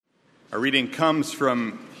Our reading comes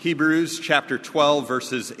from Hebrews chapter 12,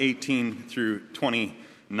 verses 18 through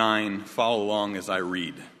 29. Follow along as I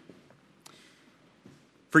read.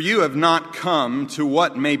 For you have not come to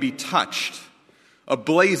what may be touched, a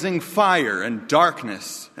blazing fire and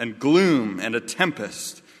darkness and gloom and a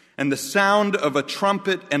tempest, and the sound of a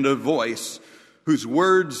trumpet and a voice, whose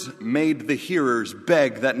words made the hearers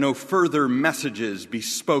beg that no further messages be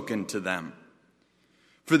spoken to them.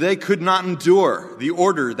 For they could not endure the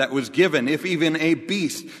order that was given, if even a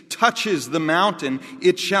beast touches the mountain,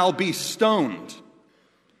 it shall be stoned.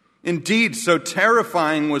 Indeed, so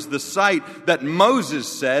terrifying was the sight that Moses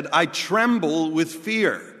said, I tremble with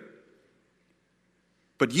fear.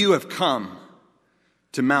 But you have come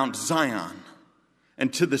to Mount Zion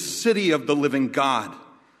and to the city of the living God,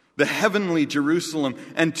 the heavenly Jerusalem,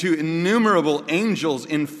 and to innumerable angels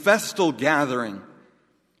in festal gathering,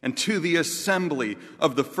 and to the assembly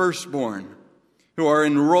of the firstborn who are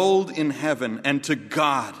enrolled in heaven, and to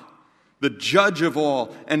God, the judge of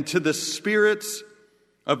all, and to the spirits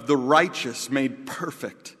of the righteous made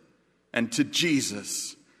perfect, and to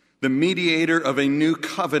Jesus, the mediator of a new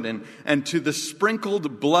covenant, and to the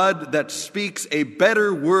sprinkled blood that speaks a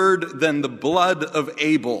better word than the blood of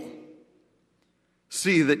Abel.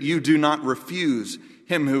 See that you do not refuse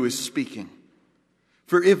him who is speaking.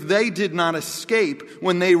 For if they did not escape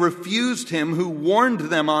when they refused him who warned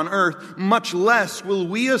them on earth, much less will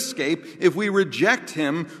we escape if we reject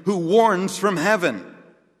him who warns from heaven.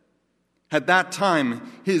 At that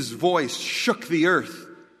time, his voice shook the earth.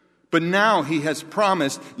 But now he has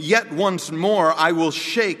promised, yet once more I will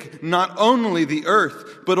shake not only the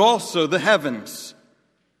earth, but also the heavens.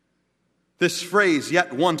 This phrase,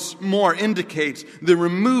 yet once more, indicates the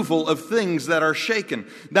removal of things that are shaken.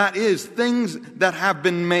 That is, things that have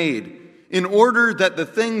been made, in order that the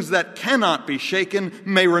things that cannot be shaken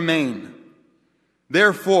may remain.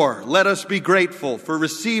 Therefore, let us be grateful for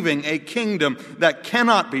receiving a kingdom that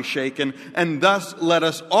cannot be shaken, and thus let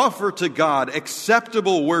us offer to God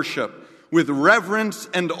acceptable worship with reverence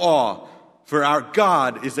and awe, for our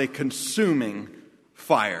God is a consuming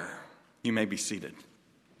fire. You may be seated.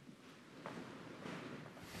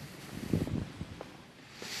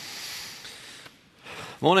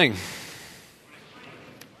 Morning.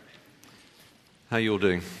 How are you all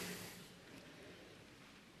doing?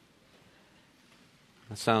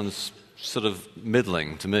 That sounds sort of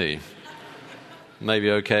middling to me.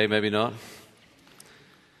 Maybe okay, maybe not.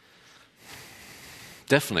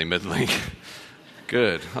 Definitely middling.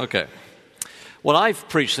 Good, okay. Well, I've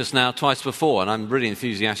preached this now twice before, and I'm really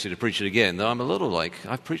enthusiastic to preach it again, though I'm a little like,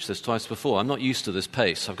 I've preached this twice before. I'm not used to this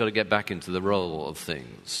pace. I've got to get back into the roll of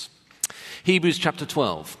things. Hebrews chapter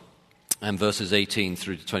 12 and verses 18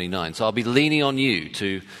 through to 29. So I'll be leaning on you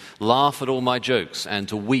to laugh at all my jokes and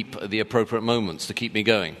to weep at the appropriate moments to keep me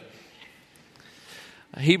going.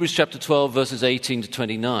 Hebrews chapter 12 verses 18 to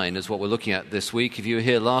 29 is what we're looking at this week. If you were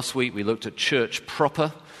here last week, we looked at church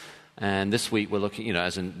proper. And this week we're looking,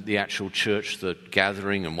 as in the actual church, the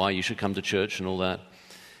gathering and why you should come to church and all that.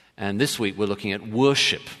 And this week we're looking at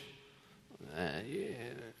worship.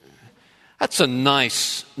 That's a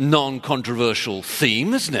nice, non-controversial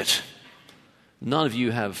theme, isn't it? None of you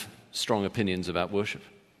have strong opinions about worship.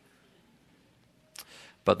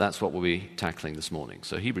 But that's what we'll be tackling this morning.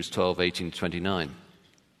 So Hebrews 12, 18 to 29.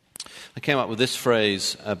 I came up with this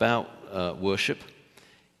phrase about worship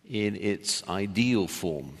in its ideal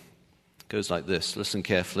form. It goes like this. Listen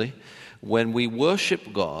carefully. When we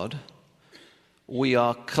worship God, we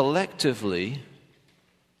are collectively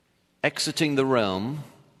exiting the realm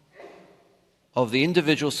of the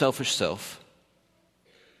individual selfish self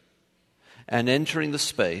and entering the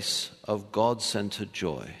space of God-centered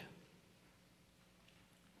joy.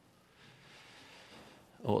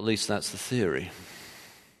 Or at least that's the theory.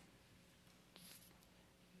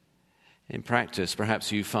 In practice,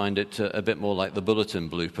 perhaps you find it a bit more like the bulletin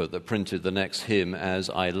blooper that printed the next hymn as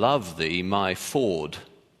I love thee, my Ford.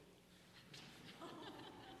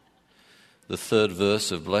 The third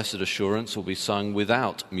verse of Blessed Assurance will be sung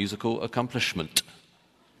without musical accompaniment.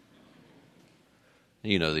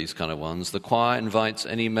 You know these kind of ones. The choir invites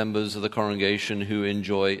any members of the congregation who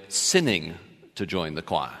enjoy sinning to join the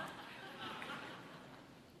choir.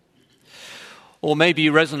 Or maybe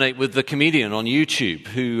you resonate with the comedian on YouTube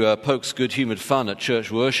who pokes good-humored fun at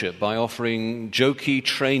church worship by offering jokey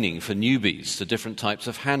training for newbies to different types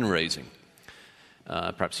of hand-raising.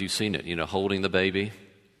 Perhaps you've seen it, holding the baby,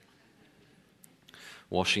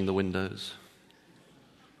 washing the windows,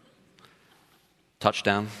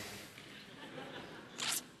 touchdown.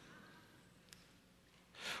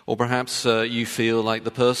 Or perhaps you feel like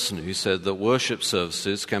the person who said that worship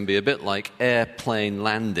services can be a bit like airplane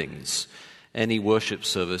landings. Any worship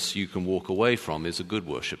service you can walk away from is a good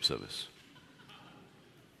worship service.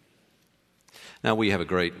 Now, we have a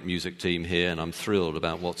great music team here, and I'm thrilled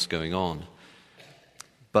about what's going on.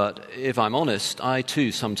 But if I'm honest, I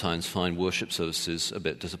too sometimes find worship services a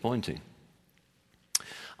bit disappointing.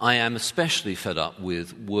 I am especially fed up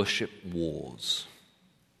with worship wars.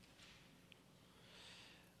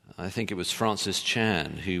 I think it was Francis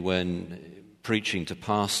Chan who, when preaching to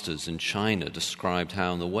pastors in China, described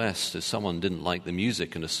how in the West, if someone didn't like the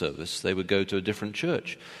music in a service, they would go to a different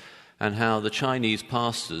church. And how the Chinese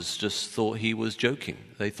pastors just thought he was joking.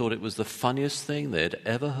 They thought it was the funniest thing they'd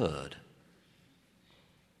ever heard.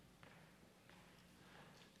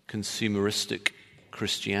 Consumeristic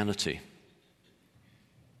Christianity.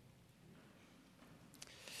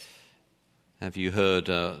 Have you heard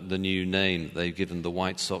the new name they've given the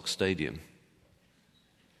White Sox Stadium?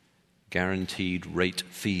 Guaranteed Rate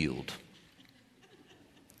Field.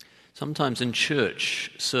 Sometimes in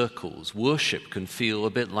church circles, worship can feel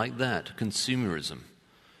a bit like that, consumerism.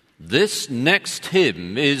 This next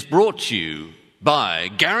hymn is brought to you by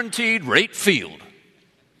Guaranteed Rate Field.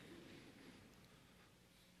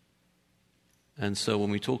 And so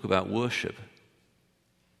when we talk about worship,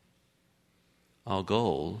 our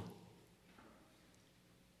goal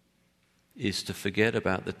is to forget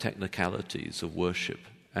about the technicalities of worship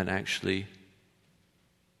and actually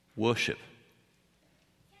worship.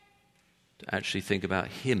 To actually think about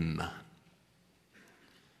Him.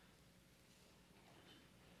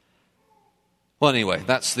 Well, anyway,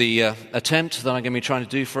 that's the attempt that I'm going to be trying to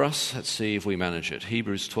do for us. Let's see if we manage it.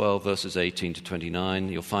 Hebrews 12, verses 18 to 29.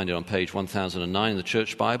 You'll find it on page 1009 in the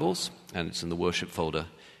Church Bibles, and it's in the worship folder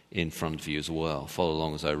in front of you as well. Follow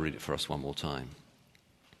along as I read it for us one more time.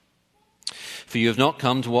 For you have not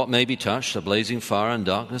come to what may be touched, a blazing fire and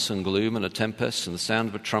darkness and gloom and a tempest and the sound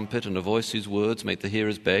of a trumpet and a voice whose words make the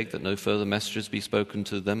hearers beg that no further messages be spoken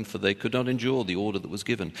to them, for they could not endure the order that was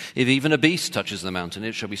given. If even a beast touches the mountain,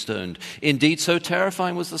 it shall be stoned. Indeed, so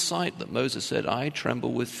terrifying was the sight that Moses said, I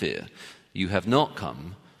tremble with fear. You have not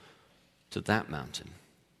come to that mountain.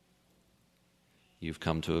 You've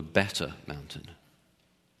come to a better mountain.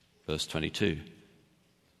 Verse 22.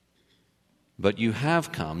 But you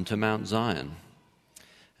have come to Mount Zion,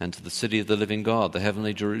 and to the city of the living God, the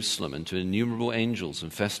heavenly Jerusalem, and to innumerable angels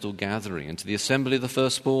and festal gathering, and to the assembly of the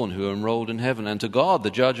firstborn who are enrolled in heaven, and to God,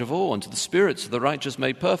 the judge of all, and to the spirits of the righteous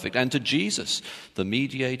made perfect, and to Jesus, the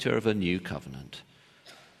mediator of a new covenant,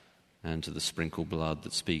 and to the sprinkled blood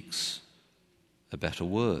that speaks a better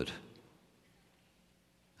word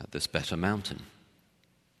at this better mountain,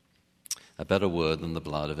 a better word than the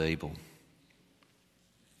blood of Abel.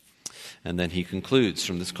 And then he concludes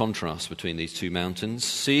from this contrast between these two mountains,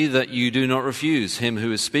 see that you do not refuse him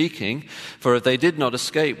who is speaking, for if they did not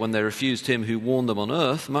escape when they refused him who warned them on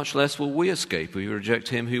earth, much less will we escape if we reject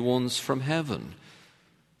him who warns from heaven.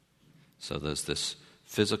 So there's this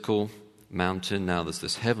physical mountain, now there's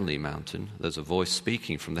this heavenly mountain. There's a voice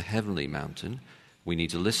speaking from the heavenly mountain. We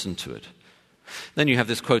need to listen to it. Then you have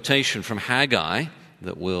this quotation from Haggai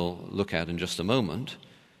that we'll look at in just a moment.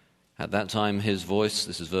 At that time his voice,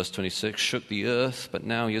 this is verse 26, shook the earth, but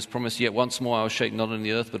now he has promised, yet once more I will shake not only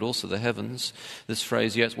the earth but also the heavens. This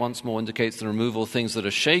phrase, yet once more, indicates the removal of things that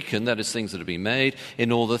are shaken, that is, things that have been made,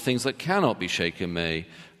 in order that things that cannot be shaken may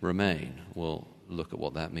remain. We'll look at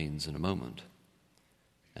what that means in a moment.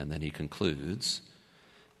 And then he concludes,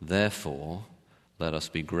 therefore, let us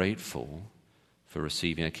be grateful for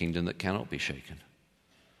receiving a kingdom that cannot be shaken.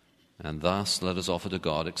 And thus let us offer to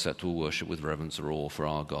God acceptable worship with reverence or awe, for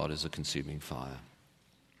our God is a consuming fire.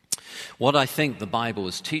 What I think the Bible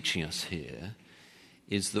is teaching us here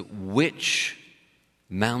is that which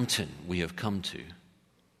mountain we have come to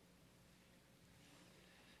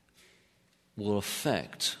will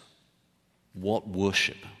affect what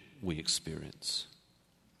worship we experience.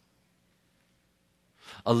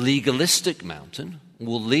 A legalistic mountain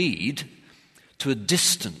will lead to a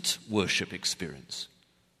distant worship experience.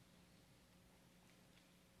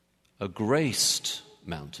 A graced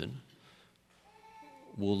mountain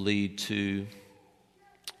will lead to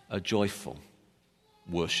a joyful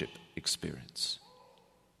worship experience.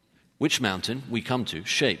 Which mountain we come to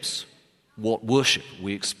shapes what worship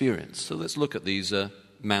we experience. So let's look at these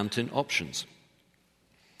mountain options.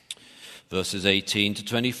 Verses 18 to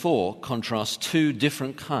 24 contrast two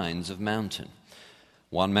different kinds of mountain.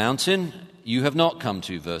 One mountain you have not come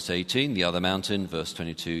to, verse 18. The other mountain, verse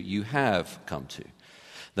 22, you have come to.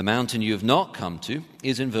 The mountain you have not come to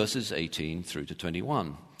is in verses 18 through to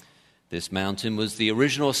 21. This mountain was the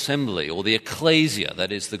original assembly, or the ecclesia,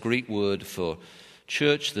 that is the Greek word for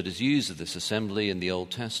church that is used of this assembly in the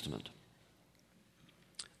Old Testament.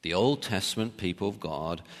 The Old Testament people of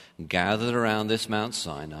God gathered around this Mount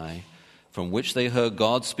Sinai, from which they heard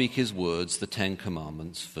God speak his words, the Ten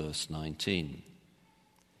Commandments, verse 19.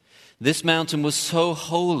 This mountain was so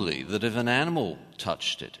holy that if an animal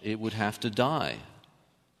touched it, it would have to die,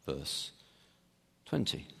 verse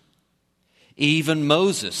 20. Even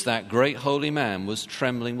Moses, that great holy man, was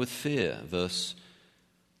trembling with fear, verse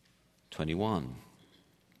 21.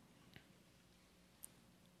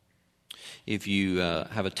 If you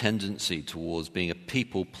have a tendency towards being a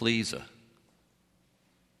people pleaser,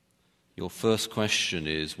 your first question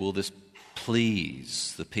is, will this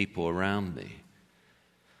please the people around me?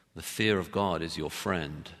 The fear of God is your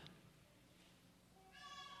friend.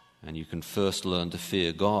 And you can first learn to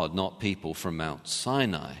fear God, not people, from Mount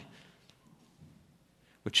Sinai,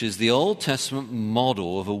 which is the Old Testament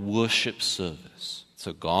model of a worship service.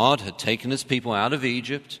 So God had taken his people out of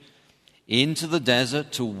Egypt into the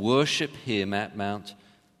desert to worship him at Mount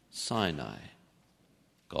Sinai.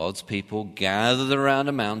 God's people gathered around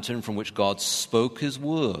a mountain from which God spoke his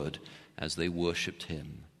word as they worshipped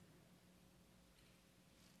him.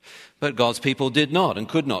 But God's people did not and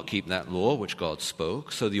could not keep that law which God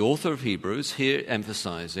spoke. So the author of Hebrews here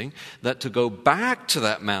emphasizing that to go back to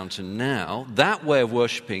that mountain now, that way of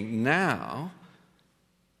worshiping now,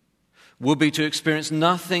 would be to experience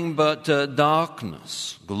nothing but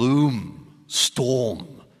darkness, gloom,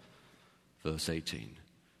 storm. Verse 18.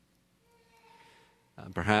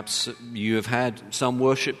 Perhaps you have had some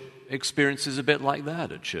worship experiences a bit like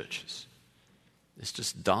that at churches. It's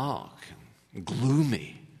just dark and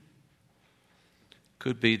gloomy.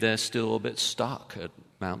 Could be they're still a bit stuck at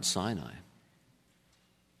Mount Sinai.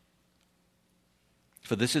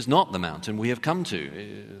 For this is not the mountain we have come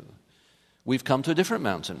to. We've come to a different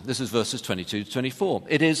mountain. This is verses 22 to 24.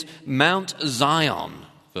 It is Mount Zion,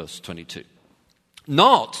 verse 22.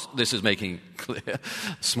 Not, this is making clear, a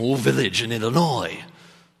small village in Illinois.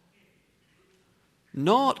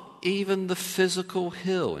 Not even the physical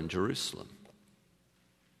hill in Jerusalem,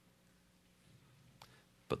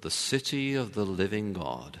 but the city of the living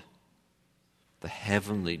God, the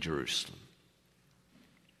heavenly Jerusalem.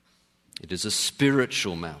 It is a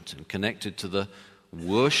spiritual mountain connected to the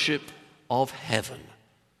worship of heaven,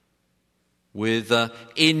 with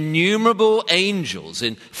innumerable angels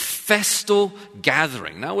in festal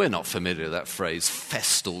gathering. Now, we're not familiar with that phrase,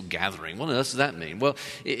 festal gathering. What on earth does that mean? Well,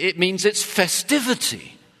 it means it's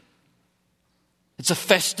festivity. It's a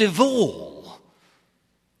festival,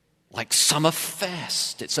 like summer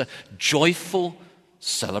fest. It's a joyful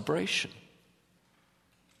celebration.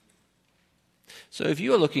 So if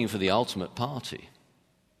you are looking for the ultimate party,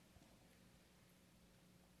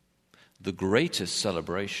 the greatest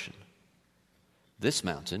celebration, this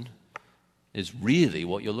mountain is really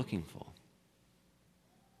what you're looking for.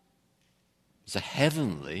 It's a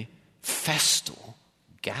heavenly, festal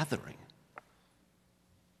gathering.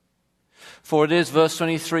 For it is, verse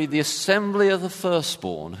 23, the assembly of the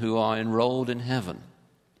firstborn who are enrolled in heaven.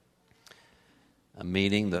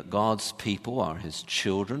 Meaning that God's people are his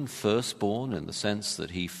children, firstborn in the sense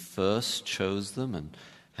that he first chose them and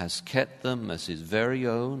has kept them as his very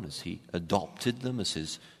own, as he adopted them as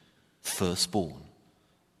his firstborn.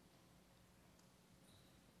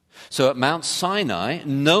 So at Mount Sinai,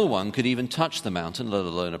 no one could even touch the mountain, let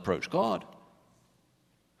alone approach God.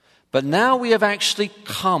 But now we have actually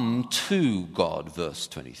come to God, verse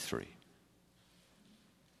 23.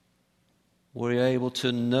 We're able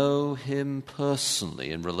to know him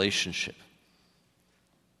personally in relationship.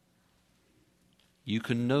 You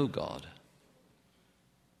can know God.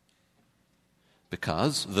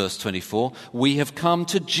 Because, verse 24, we have come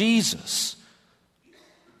to Jesus,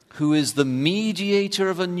 who is the mediator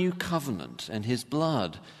of a new covenant, and his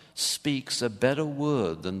blood speaks a better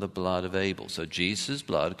word than the blood of Abel. So Jesus'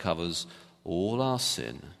 blood covers all our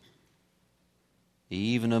sin,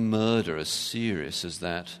 even a murder as serious as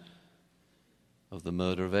that of the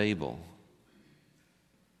murder of Abel.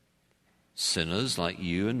 Sinners like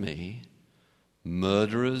you and me,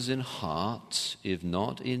 murderers in heart, if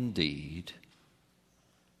not in deed,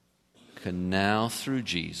 can now through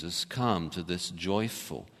Jesus come to this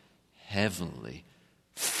joyful, heavenly,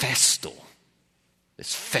 festal,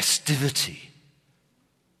 this festivity,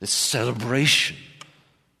 this celebration,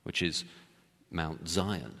 which is Mount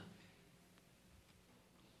Zion.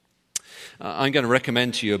 I'm going to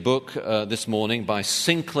recommend to you a book this morning by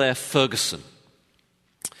Sinclair Ferguson.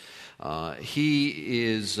 He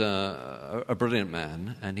is a brilliant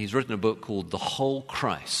man, and he's written a book called The Whole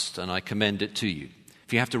Christ, and I commend it to you.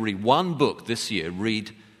 If you have to read one book this year,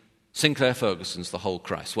 read Sinclair Ferguson's The Whole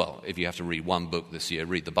Christ. Well, if you have to read one book this year,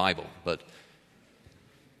 read the Bible.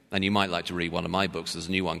 And you might like to read one of my books. There's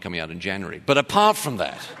a new one coming out in January. But apart from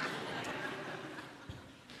that,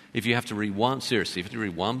 if you have to read one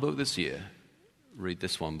book this year, read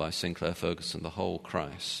this one by Sinclair Ferguson, The Whole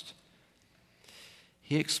Christ.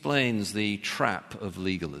 He explains the trap of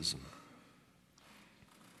legalism.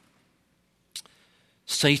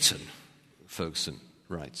 Satan, Ferguson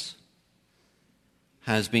writes,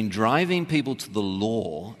 has been driving people to the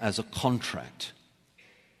law as a contract,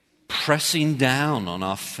 pressing down on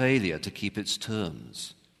our failure to keep its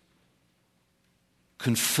terms,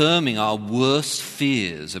 confirming our worst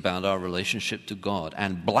fears about our relationship to God,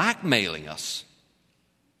 and blackmailing us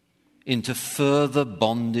into further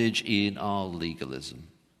bondage in our legalism.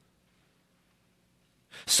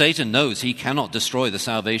 Satan knows he cannot destroy the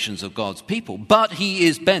salvations of God's people, but he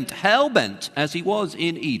is hell-bent, as he was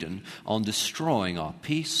in Eden, on destroying our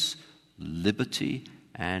peace, liberty,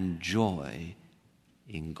 and joy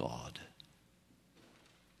in God.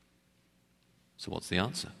 So what's the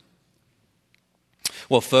answer?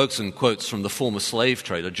 Well, Ferguson quotes from the former slave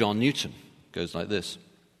trader John Newton. It goes like this: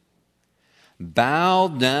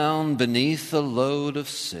 "Bowed down beneath the load of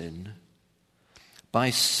sin, by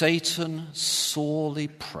Satan sorely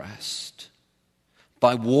pressed,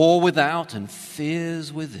 by war without and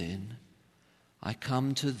fears within, I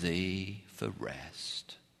come to thee for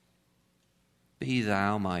rest. Be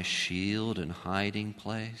thou my shield and hiding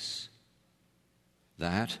place,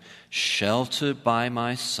 that, sheltered by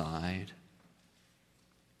my side,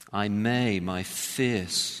 I may my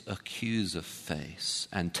fierce accuser face,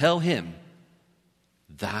 and tell him,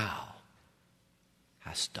 thou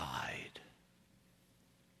hast died."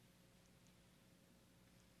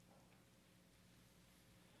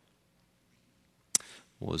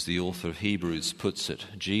 Or as the author of Hebrews puts it,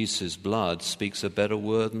 Jesus' blood speaks a better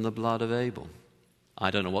word than the blood of Abel.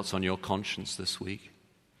 I don't know what's on your conscience this week.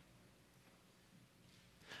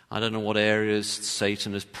 I don't know what areas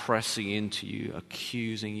Satan is pressing into you,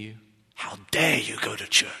 accusing you. How dare you go to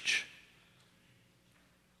church?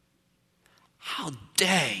 How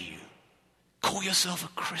dare you call yourself a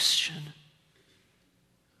Christian?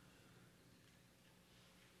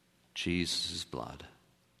 Jesus' blood.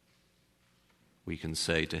 We can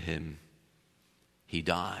say to him, he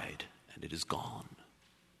died and it is gone.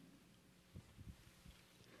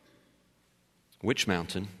 Which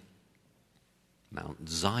mountain? Mount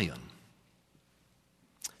Zion.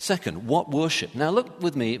 Second, what worship? Now look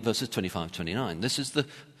with me at verses 25-29. This is the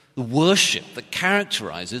worship that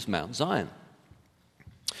characterizes Mount Zion.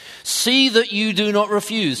 "See that you do not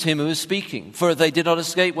refuse him who is speaking. For if they did not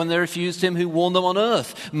escape when they refused him who warned them on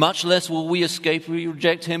earth, much less will we escape if we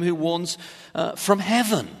reject him who warns from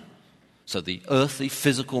heaven." So the earthly,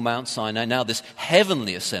 physical Mount Sinai, now this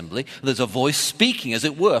heavenly assembly, there's a voice speaking, as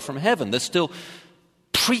it were, from heaven. There's still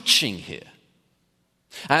preaching here.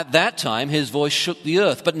 At that time, his voice shook the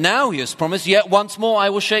earth. But now he has promised, "Yet once more I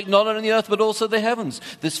will shake not only the earth, but also the heavens."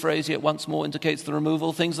 This phrase, "yet once more," indicates the removal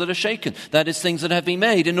of things that are shaken. That is, things that have been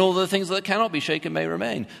made, in order that the things that cannot be shaken may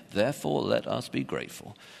remain. Therefore, let us be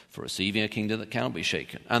grateful for receiving a kingdom that cannot be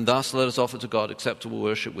shaken. And thus let us offer to God acceptable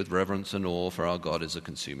worship with reverence and awe, for our God is a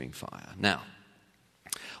consuming fire. Now,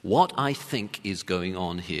 what I think is going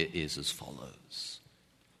on here is as follows.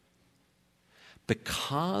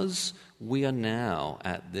 Because we are now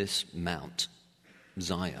at this Mount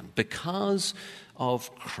Zion, because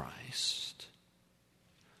of Christ,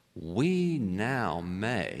 we now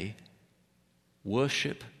may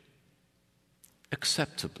worship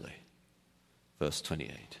acceptably. Verse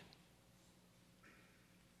 28.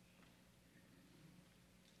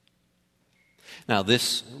 Now,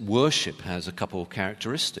 this worship has a couple of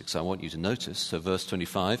characteristics I want you to notice. So, verse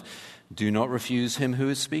 25, "Do not refuse him who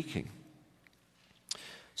is speaking."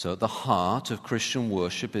 So at the heart of Christian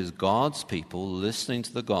worship is God's people listening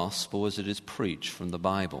to the gospel as it is preached from the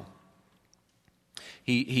Bible.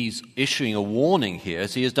 He's issuing a warning here,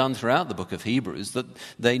 as he has done throughout the book of Hebrews, that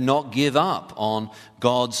they not give up on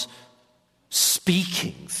God's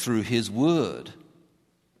speaking through his word.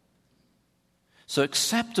 So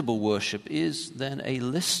acceptable worship is then a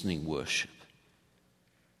listening worship.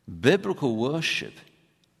 Biblical worship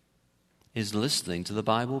is listening to the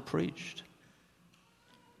Bible preached.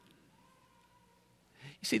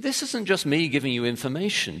 You see, this isn't just me giving you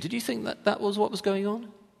information. Did you think that was what was going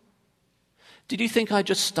on? Did you think I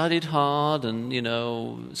just studied hard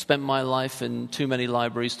and, spent my life in too many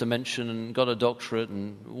libraries to mention and got a doctorate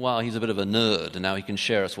and, wow, he's a bit of a nerd and now he can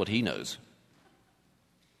share us what he knows?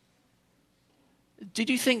 Did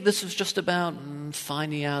you think this was just about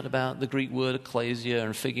finding out about the Greek word ecclesia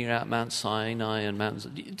and figuring out Mount Sinai and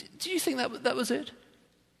Mount... Did you think that was it?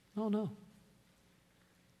 Oh, no.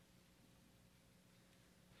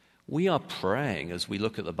 We are praying as we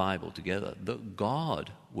look at the Bible together that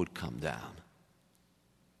God would come down,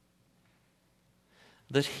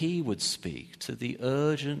 that he would speak to the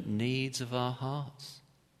urgent needs of our hearts,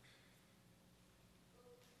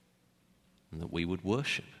 and that we would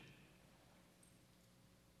worship.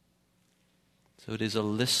 So it is a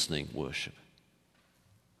listening worship.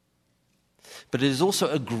 But it is also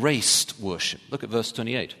a graced worship. Look at verse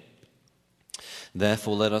 28.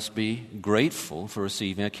 Therefore, let us be grateful for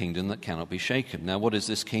receiving a kingdom that cannot be shaken. Now, what is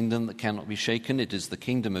this kingdom that cannot be shaken? It is the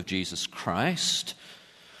kingdom of Jesus Christ.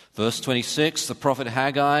 Verse 26, the prophet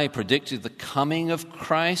Haggai predicted the coming of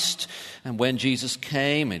Christ. And when Jesus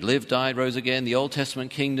came, he lived, died, rose again, the Old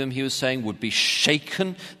Testament kingdom, he was saying, would be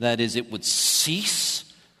shaken. That is, it would cease.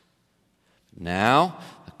 Now,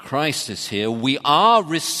 Christ is here. We are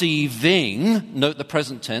receiving, note the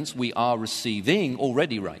present tense, we are receiving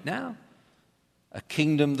already right now a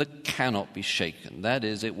kingdom that cannot be shaken. That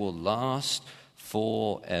is, it will last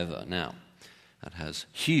forever. Now, that has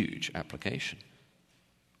huge application.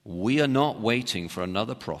 We are not waiting for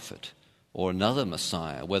another prophet or another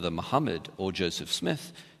Messiah, whether Muhammad or Joseph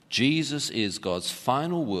Smith. Jesus is God's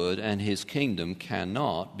final word, and his kingdom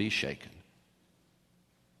cannot be shaken.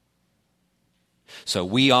 So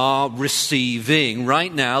we are receiving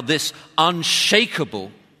right now this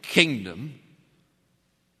unshakable kingdom.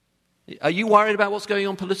 Are you worried about what's going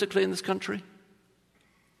on politically in this country?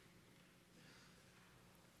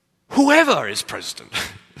 Whoever is president,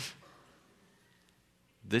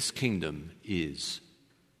 this kingdom is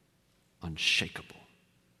unshakable.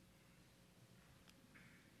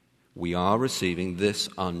 We are receiving this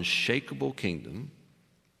unshakable kingdom.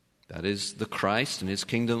 That is the Christ, and his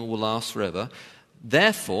kingdom will last forever.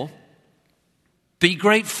 Therefore, be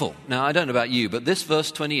grateful. Now, I don't know about you, but this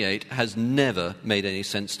verse 28 has never made any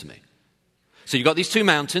sense to me. So you've got these two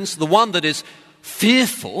mountains, the one that is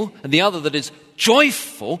fearful and the other that is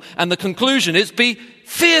joyful, and the conclusion is be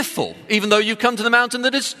fearful, even though you come to the mountain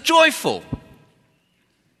that is joyful.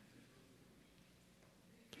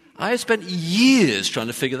 I have spent years trying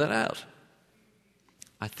to figure that out.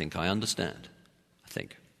 I think I understand.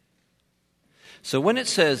 So when it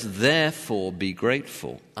says, therefore be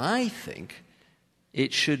grateful, I think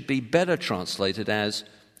it should be better translated as,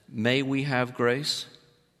 may we have grace?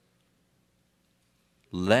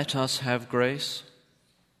 Let us have grace.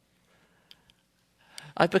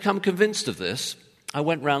 I've become convinced of this. I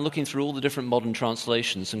went around looking through all the different modern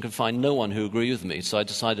translations and could find no one who agreed with me, so I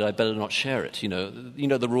decided I'd better not share it. You know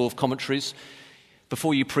the rule of commentaries?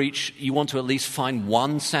 Before you preach, you want to at least find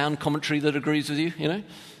one sound commentary that agrees with you,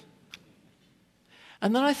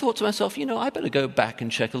 And then I thought to myself, I better go back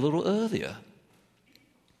and check a little earlier.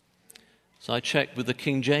 So I checked with the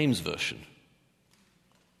King James Version.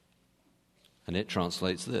 And it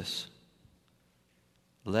translates this: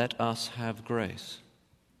 let us have grace.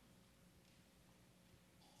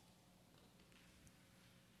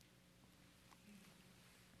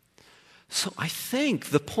 So I think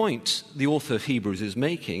the point the author of Hebrews is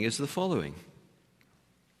making is the following.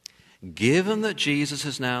 Given that Jesus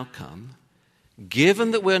has now come,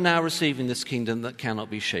 given that we're now receiving this kingdom that cannot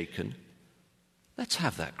be shaken, let's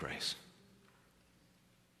have that grace.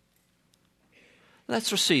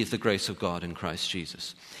 Let's receive the grace of God in Christ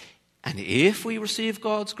Jesus. And if we receive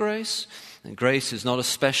God's grace, and grace is not a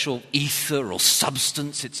special ether or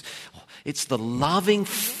substance, it's the loving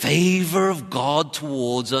favor of God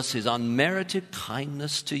towards us, his unmerited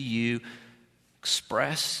kindness to you,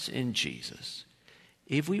 expressed in Jesus.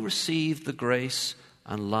 If we receive the grace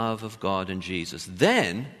and love of God in Jesus,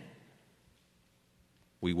 then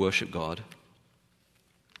we worship God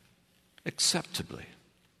acceptably.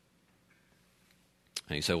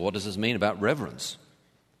 And you say, what does this mean about reverence?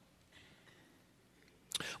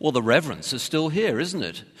 Well, the reverence is still here, isn't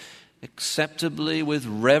it? Acceptably with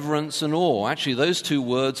reverence and awe. Actually, those two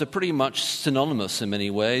words are pretty much synonymous in many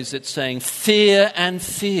ways. It's saying fear and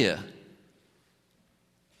fear.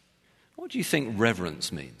 What do you think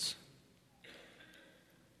reverence means?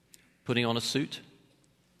 Putting on a suit?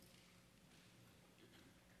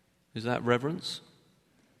 Is that reverence?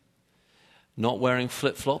 Not wearing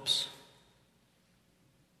flip-flops?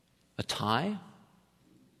 A tie?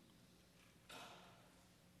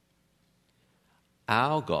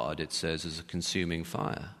 Our God, it says, is a consuming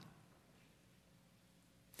fire.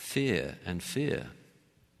 Fear and fear.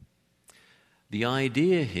 The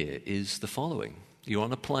idea here is the following. You're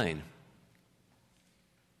on a plane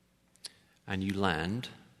and you land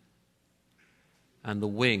and the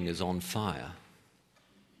wing is on fire.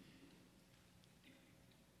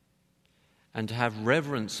 And to have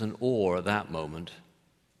reverence and awe at that moment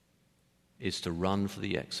is to run for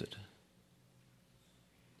the exit.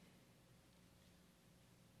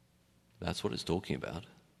 That's what it's talking about.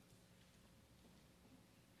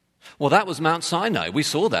 Well, that was Mount Sinai. We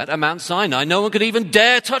saw that at Mount Sinai. No one could even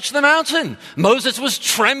dare touch the mountain. Moses was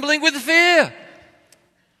trembling with fear.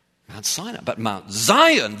 Mount Sinai. But Mount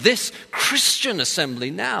Zion, this Christian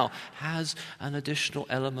assembly now, has an additional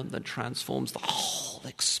element that transforms the whole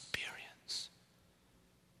experience.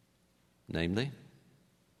 Namely,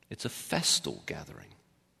 it's a festal gathering.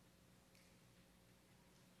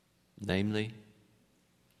 Namely,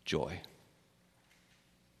 joy.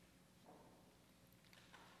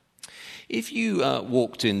 If you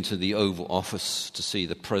walked into the Oval Office to see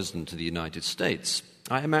the President of the United States,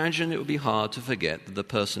 I imagine it would be hard to forget that the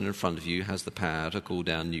person in front of you has the power to call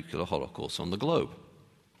down nuclear holocaust on the globe.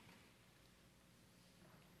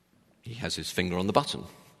 He has his finger on the button.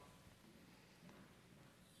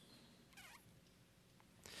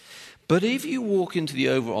 But if you walk into the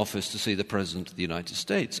Oval Office to see the President of the United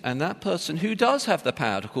States, and that person who does have the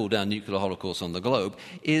power to call down nuclear holocaust on the globe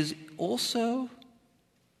is also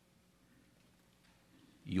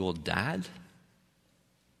your dad,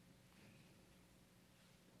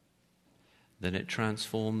 then it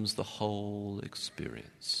transforms the whole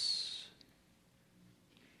experience.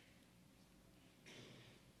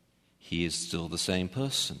 He is still the same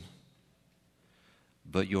person,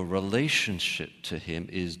 but your relationship to him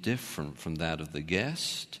is different from that of the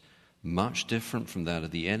guest, much different from that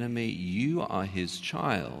of the enemy. You are his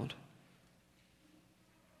child,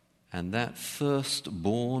 and that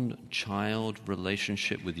firstborn child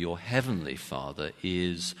relationship with your heavenly Father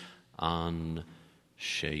is unshakable.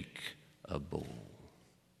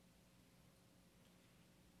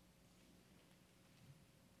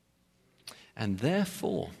 And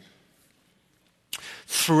therefore,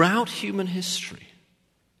 throughout human history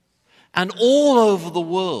and all over the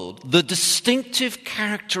world, the distinctive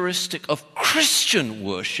characteristic of Christian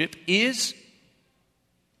worship is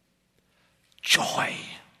joy.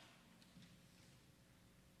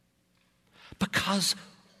 Because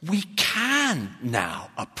we can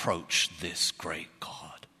now approach this great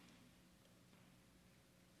God.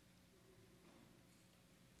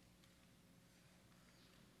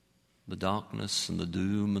 The darkness and the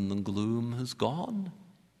doom and the gloom has gone.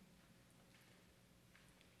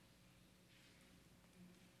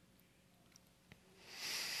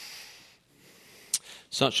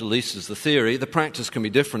 Such, at least, is the theory. The practice can be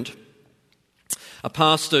different. A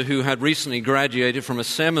pastor who had recently graduated from a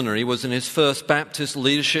seminary was in his first Baptist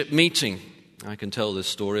leadership meeting. I can tell this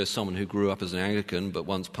story as someone who grew up as an Anglican but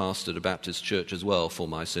once pastored a Baptist church as well for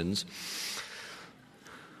my sins.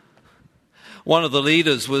 One of the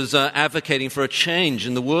leaders was advocating for a change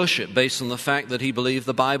in the worship based on the fact that he believed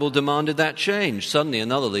the Bible demanded that change. Suddenly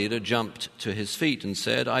another leader jumped to his feet and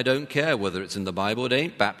said, "I don't care whether it's in the Bible, it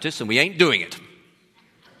ain't Baptist and we ain't doing it."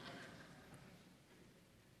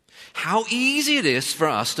 How easy it is for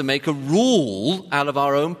us to make a rule out of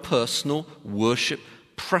our own personal worship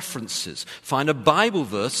preferences. Find a Bible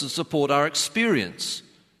verse to support our experience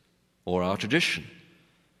or our tradition.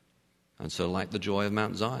 And so, like the joy of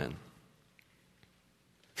Mount Zion.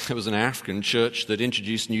 There was an African church that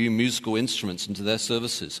introduced new musical instruments into their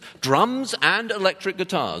services. Drums and electric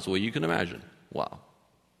guitars, well, you can imagine. Wow.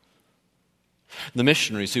 The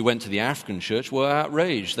missionaries who went to the African church were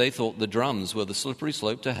outraged. They thought the drums were the slippery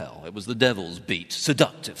slope to hell. It was the devil's beat,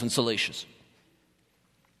 seductive and salacious.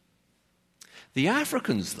 The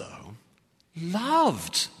Africans, though,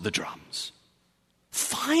 loved the drums.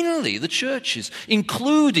 Finally, the church is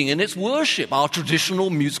including in its worship our traditional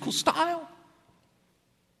musical style.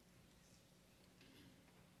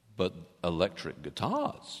 But electric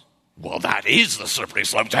guitars, well, that is the slippery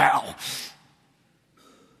slope to hell.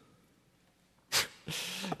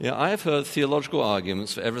 Yeah, I have heard theological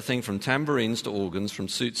arguments for everything from tambourines to organs, from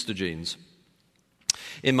suits to jeans.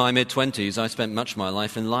 In my mid-20s, I spent much of my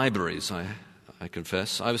life in libraries, I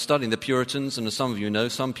confess. I was studying the Puritans, and as some of you know,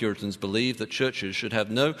 some Puritans believed that churches should have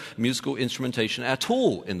no musical instrumentation at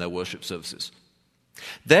all in their worship services.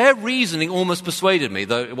 Their reasoning almost persuaded me,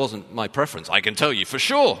 though it wasn't my preference, I can tell you for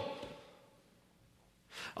sure.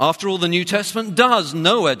 After all, the New Testament does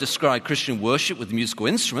nowhere describe Christian worship with musical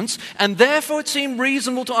instruments, and therefore it seemed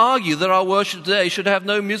reasonable to argue that our worship today should have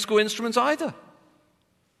no musical instruments either.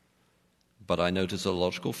 But I noticed a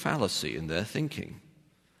logical fallacy in their thinking.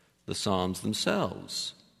 The Psalms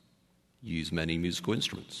themselves use many musical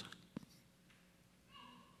instruments.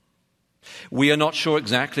 We are not sure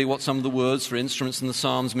exactly what some of the words for instruments in the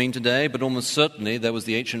Psalms mean today, but almost certainly there was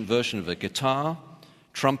the ancient version of a guitar,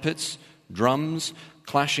 trumpets, drums,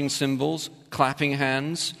 clashing cymbals, clapping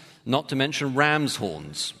hands, not to mention ram's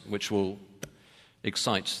horns, which will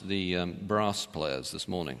excite the brass players this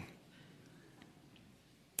morning.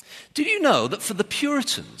 Did you know that for the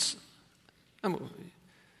Puritans, and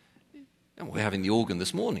we're having the organ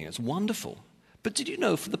this morning, it's wonderful, but did you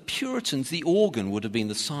know for the Puritans the organ would have been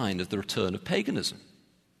the sign of the return of paganism?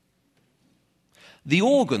 The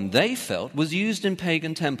organ, they felt, was used in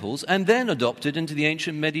pagan temples and then adopted into the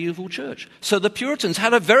ancient medieval church. So the Puritans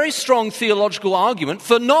had a very strong theological argument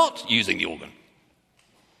for not using the organ.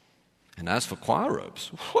 And as for choir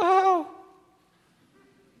robes, wow!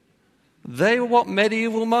 They were what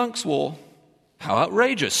medieval monks wore. How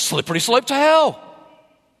outrageous. Slippery slope to hell.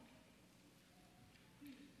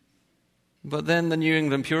 But then the New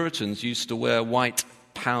England Puritans used to wear white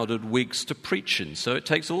powdered wigs to preach in, so it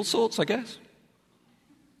takes all sorts, I guess.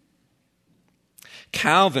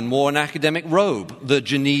 Calvin wore an academic robe, the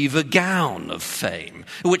Geneva gown of fame,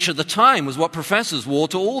 which at the time was what professors wore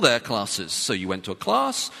to all their classes. So you went to a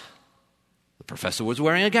class, the professor was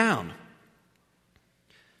wearing a gown.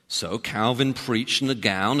 So Calvin preached in a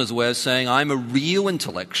gown as a way of saying, I'm a real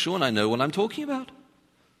intellectual and I know what I'm talking about.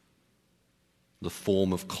 The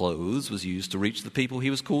form of clothes was used to reach the people he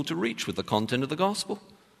was called to reach with the content of the gospel.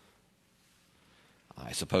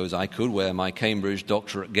 I suppose I could wear my Cambridge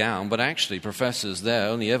doctorate gown, but actually professors there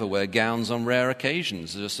only ever wear gowns on rare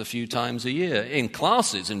occasions, just a few times a year. In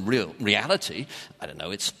classes, in reality, I don't know,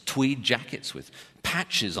 it's tweed jackets with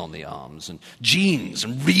patches on the arms and jeans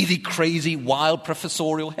and really crazy, wild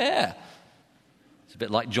professorial hair. It's a bit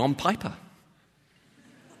like John Piper.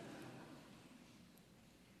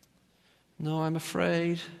 No, I'm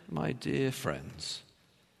afraid, my dear friends,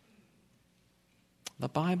 the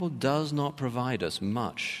Bible does not provide us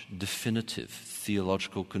much definitive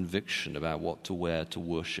theological conviction about what to wear to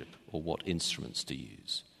worship or what instruments to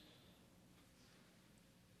use.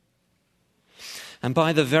 And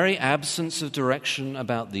by the very absence of direction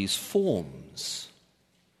about these forms,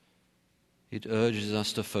 it urges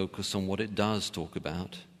us to focus on what it does talk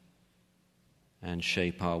about and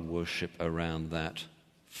shape our worship around that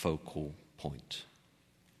focal point.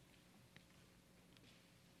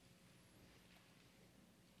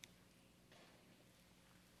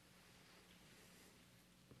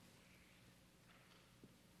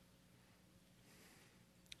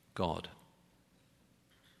 God,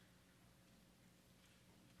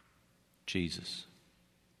 Jesus,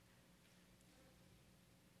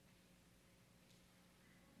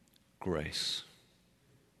 grace,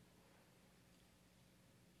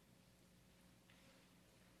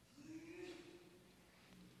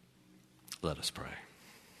 let us pray.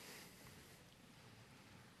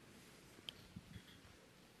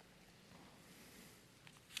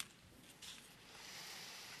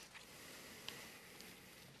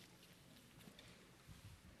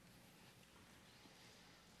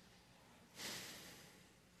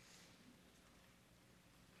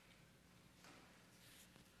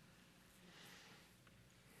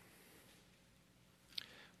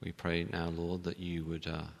 We pray now, Lord, that you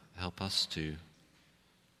would help us to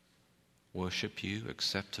worship you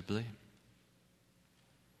acceptably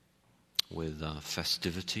with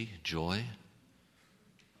festivity, joy,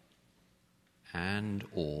 and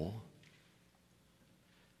awe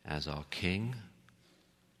as our King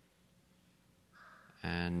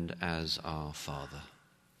and as our Father.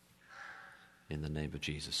 In the name of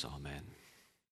Jesus, amen.